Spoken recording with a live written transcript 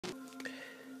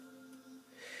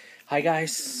Hi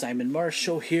guys, Simon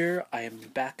Marshall here. I am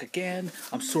back again.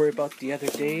 I'm sorry about the other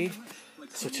day.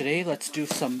 So today let's do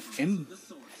some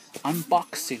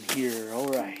unboxing here.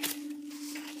 Alright.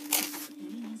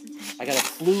 I got a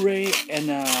Blu-ray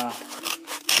and a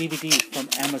DVD from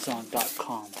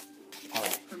Amazon.com.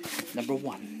 Alright. Number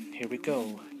one. Here we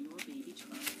go.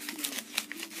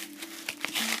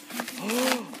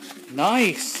 Oh,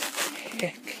 nice!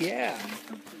 Heck yeah.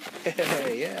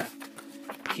 Yeah.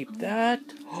 Keep that.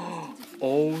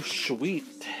 Oh,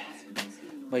 sweet.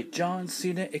 My John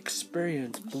Cena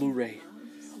Experience Blu-ray.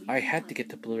 I had to get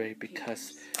the Blu-ray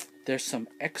because there's some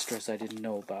extras I didn't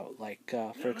know about. Like,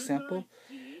 for example,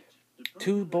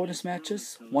 2 bonus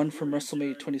matches. One from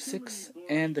WrestleMania 26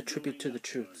 and the Tribute to the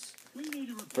Truths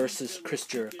versus Chris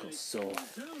Jericho. So,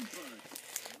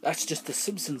 that's just the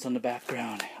Simpsons on the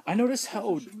background. I noticed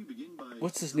how,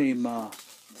 what's his name,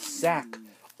 Zach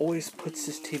always puts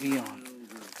his TV on.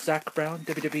 Zach Brown,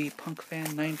 WWE Punk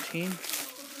Fan 19.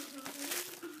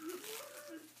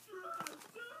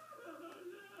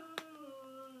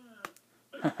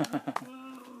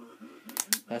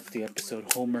 That's the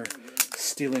episode. Homer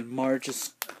stealing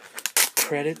Marge's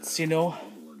credits, you know.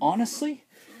 Honestly,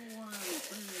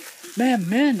 man,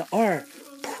 men are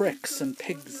pricks and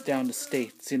pigs down the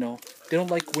States, you know. They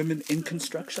don't like women in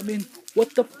construction. I mean,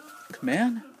 what the fuck,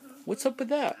 man? What's up with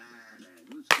that?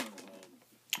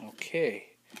 Okay.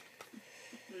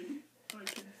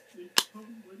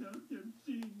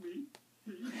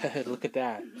 Look at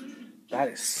that. That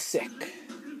is sick.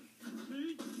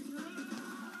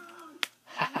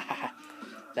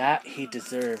 That he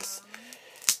deserves.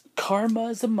 Karma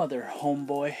is a mother,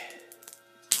 homeboy.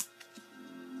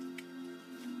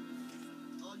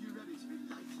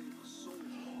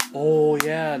 Oh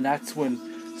yeah, and that's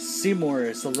when Seymour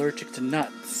is allergic to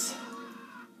nuts.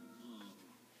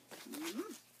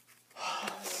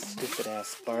 Stupid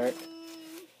ass Bart.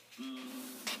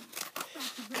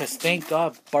 Because thank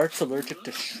God Bart's allergic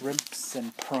to shrimps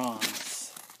and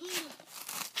prawns.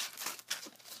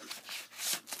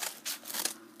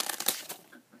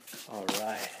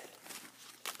 Alright.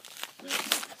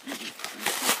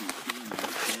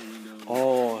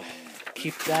 Oh,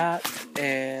 keep that.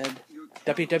 And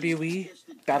WWE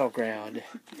Battleground.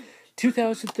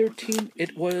 2013,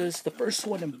 it was the first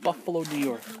one in Buffalo, New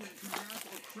York.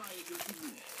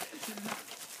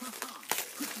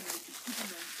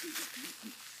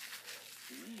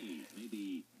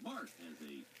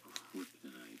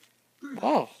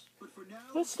 Oh,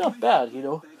 that's not bad, you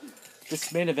know.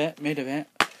 This main event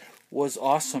was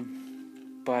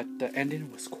awesome, but the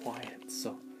ending was quiet.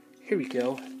 So here we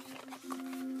go.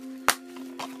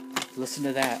 Listen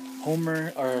to that.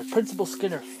 Homer, or Principal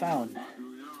Skinner found.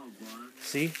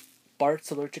 See?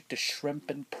 Bart's allergic to shrimp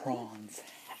and prawns.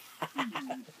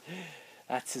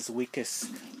 That's his weakest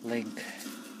link.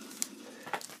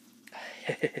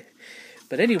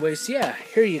 But anyways, yeah,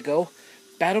 here you go.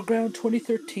 Battleground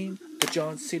 2013, the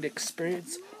John Cena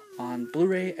Experience on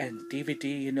Blu-ray and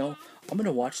DVD, you know. I'm going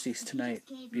to watch these tonight,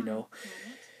 you know.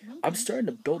 I'm starting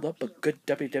to build up a good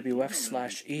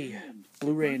WWF/E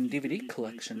Blu-ray and DVD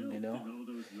collection, you know.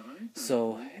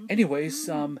 So, anyways,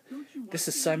 this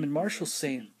is Simon Marshall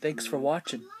saying thanks for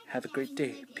watching. Have a great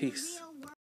day. Peace.